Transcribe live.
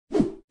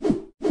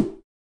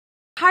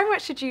how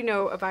much did you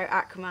know about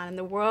Aquaman and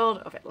the world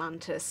of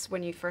Atlantis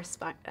when you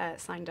first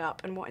signed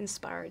up, and what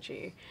inspired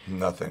you?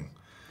 Nothing.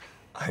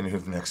 I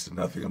knew next to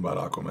nothing about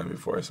Aquaman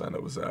before I signed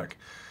up with Zach.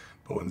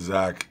 But when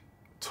Zach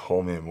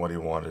told me what he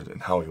wanted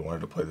and how he wanted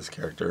to play this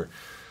character,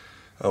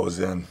 I was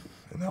in,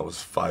 and that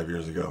was 5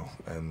 years ago.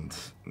 And,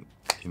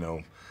 you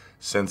know,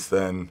 since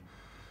then,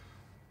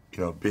 you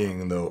know,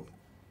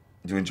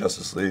 doing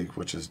Justice League,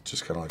 which is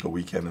just kind of like a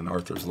weekend in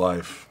Arthur's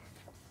life,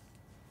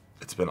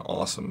 it's been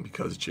awesome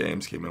because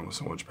James came in with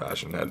so much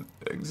passion, had an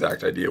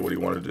exact idea what he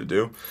wanted to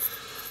do,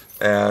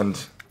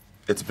 and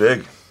it's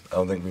big. I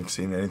don't think we've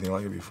seen anything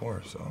like it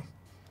before, so.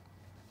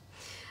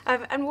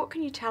 And what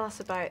can you tell us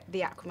about the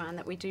Aquaman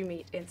that we do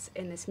meet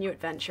in this new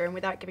adventure? And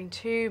without giving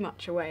too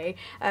much away,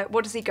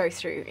 what does he go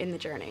through in the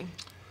journey?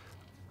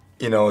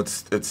 You know,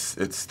 it's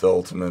the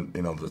ultimate.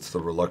 You know, it's the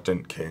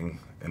reluctant king,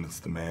 and it's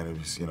the man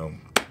who's, you know,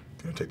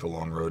 going to take the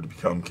long road to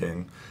become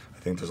king. I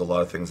think there's a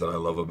lot of things that I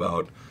love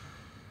about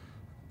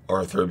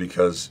Arthur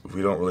because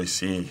we don't really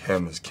see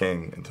him as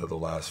king until the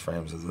last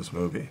frames of this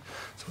movie.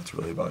 So it's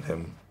really about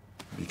him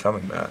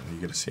becoming that. And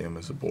you get to see him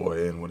as a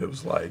boy and what it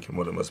was like and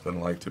what it must have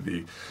been like to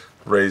be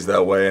raised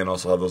that way and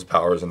also have those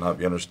powers and not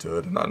be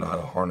understood and not know how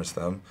to harness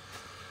them.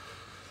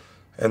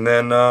 And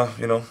then,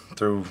 you know,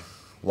 through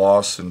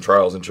loss and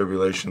trials and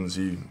tribulations,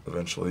 he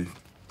eventually,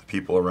 the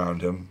people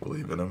around him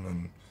believe in him,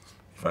 and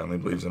he finally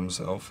believes in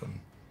himself. And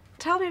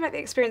tell me about the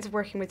experience of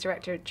working with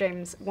director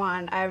James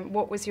Wan.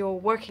 What was your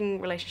working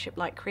relationship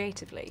like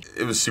creatively?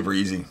 It was super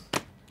easy.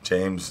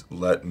 James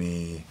let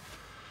me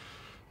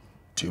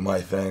do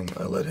my thing.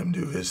 I let him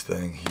do his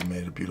thing. He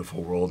made a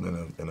beautiful world,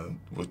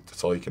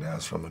 that's all you can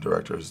ask from a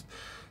director, is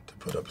to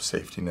put up a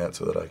safety net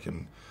so that I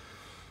can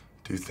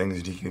do things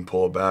that he can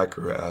pull it back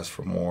or ask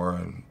for more,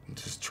 and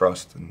just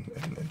trust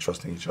and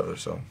trusting each other.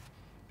 So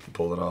he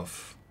pulled it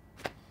off.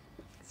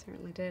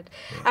 Certainly did.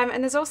 Yeah.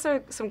 And there's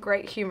also some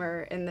great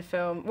humor in the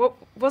film. What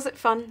was it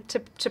fun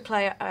to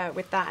play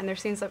with that? And there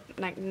seems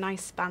like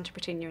nice banter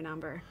between you and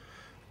Amber.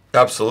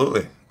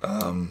 Absolutely.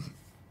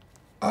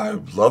 I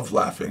love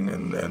laughing,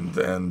 and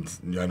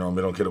I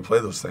normally don't get to play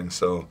those things,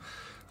 so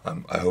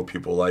I hope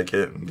people like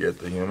it and get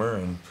the humor.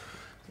 And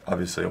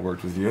obviously, I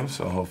worked with you,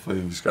 so hopefully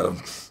we've just got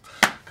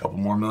a couple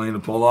more million to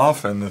pull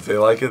off, and if they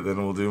like it, then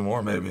we'll do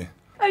more maybe.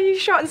 And you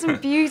shot in some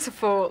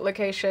beautiful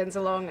locations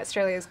along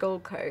Australia's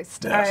Gold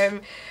Coast.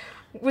 Yes.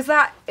 Was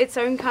that its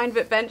own kind of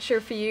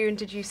adventure for you, and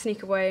did you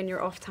sneak away in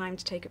your off time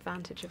to take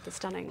advantage of the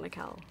stunning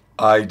locale?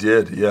 I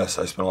did, yes.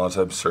 I spent a lot of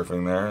time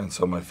surfing there, and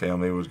so my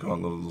family would go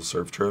on little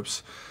surf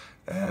trips.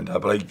 And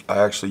but I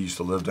actually used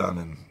to live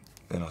down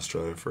in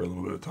Australia for a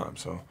little bit of time,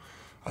 so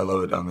I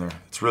love it down there.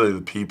 It's really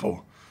the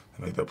people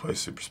that make that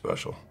place super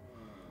special.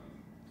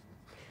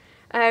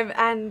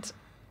 And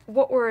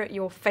what were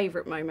your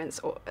favourite moments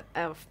or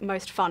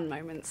most fun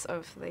moments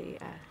of the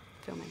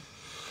filming?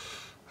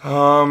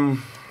 I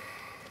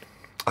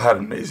had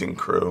an amazing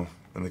crew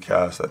in the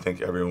cast. I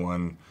think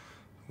everyone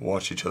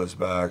watched each other's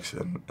backs,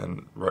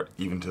 and right,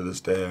 even to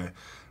this day,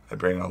 I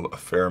bring a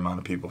fair amount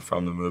of people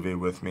from the movie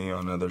with me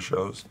on other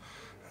shows,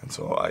 and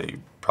so I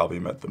probably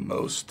met the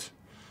most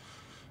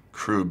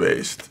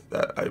crew-based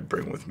that I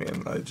bring with me,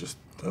 and I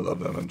love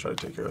them and try to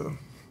take care of them.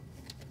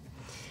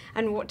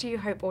 And what do you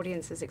hope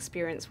audiences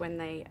experience when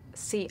they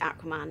see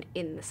Aquaman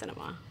in the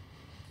cinema?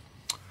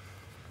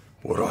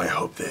 What do I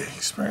hope they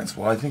experience?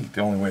 Well, I think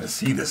the only way to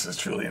see this is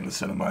truly in the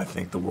cinema. I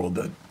think the world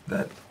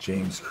that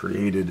James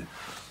created,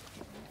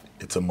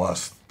 it's a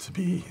must to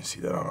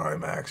see that on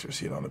IMAX or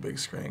see it on a big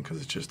screen, because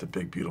it's just a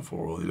big, beautiful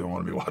world. You don't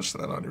want to be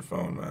watching that on your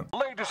phone, man.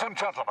 Ladies and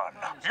gentlemen,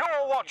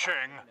 you're watching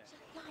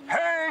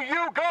Hey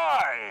You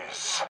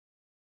Guys!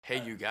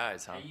 Hey You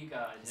Guys, huh? Hey You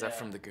Guys. Is that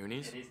from the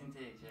Goonies? It is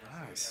indeed, yes.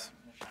 Nice.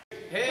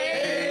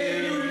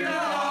 Hey